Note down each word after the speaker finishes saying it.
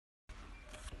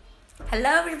Hello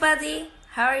everybody,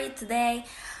 how are you today?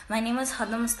 My name is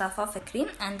Hada Mustafa Fikri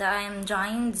and I am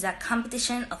joining the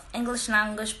competition of English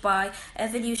language by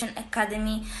Evolution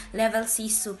Academy Level C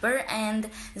Super, and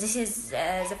this is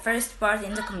the first part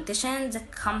in the competition. The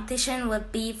competition will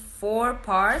be 4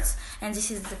 parts, and this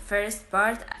is the first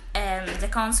part, the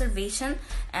conservation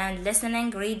and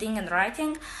listening, reading and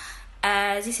writing.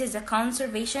 This is the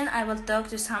conservation. I will talk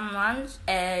to someone.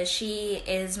 She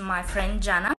is my friend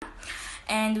Jana,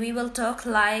 and we will talk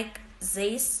like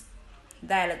this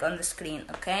dialogue on the screen,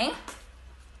 okay?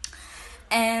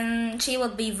 And she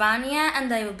will be Vanya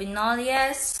and I will be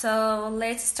Nadia. So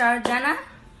let's start, Jana.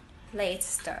 Let's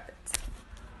start.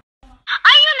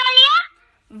 Are you Nadia?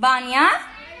 Vanya?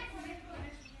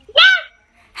 Yes.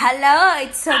 Hello,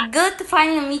 it's so good to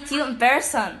finally meet you in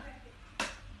person.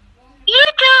 You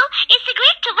too. It's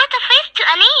great to put a face to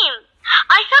a name.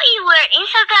 I thought you were in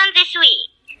Sudan this week.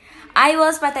 I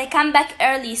was, but I come back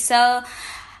early, so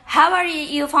how are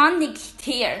you finding it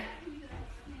here?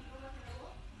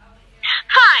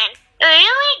 Fine.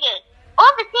 Really good.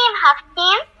 All the team have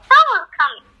been so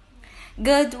welcoming.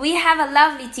 Good, we have a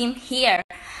lovely team here.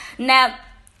 Now,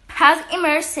 has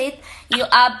Emer set you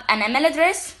up an email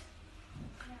address?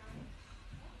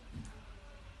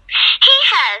 He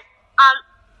has.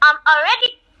 I'm all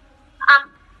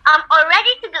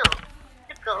ready to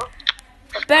go.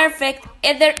 Perfect.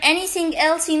 Is there anything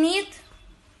else you need?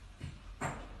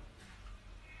 Not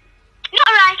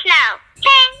right now.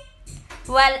 Thanks.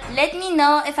 Well, let me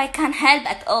know if I can help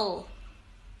at all.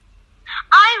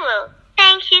 I will.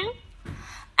 Thank you.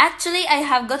 Actually, I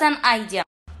have got an idea.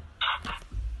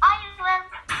 I will.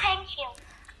 Thank you.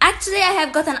 Actually, I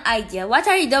have got an idea. What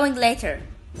are you doing later?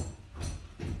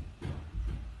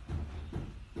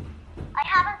 I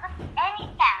haven't got any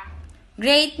plans.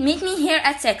 Great, meet me here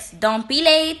at 6. Don't be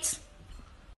late.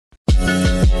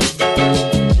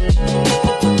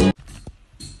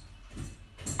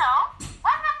 So,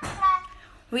 what's the plan?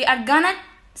 We are gonna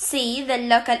see the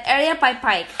local area by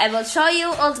bike. I will show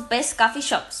you all the best coffee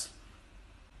shops.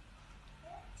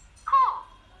 Cool.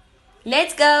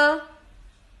 Let's go.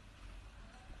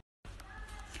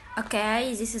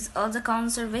 Okay, this is all the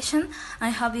conservation.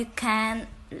 I hope you can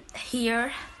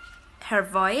hear her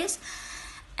voice.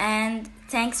 And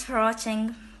thanks for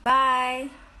watching.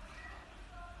 Bye.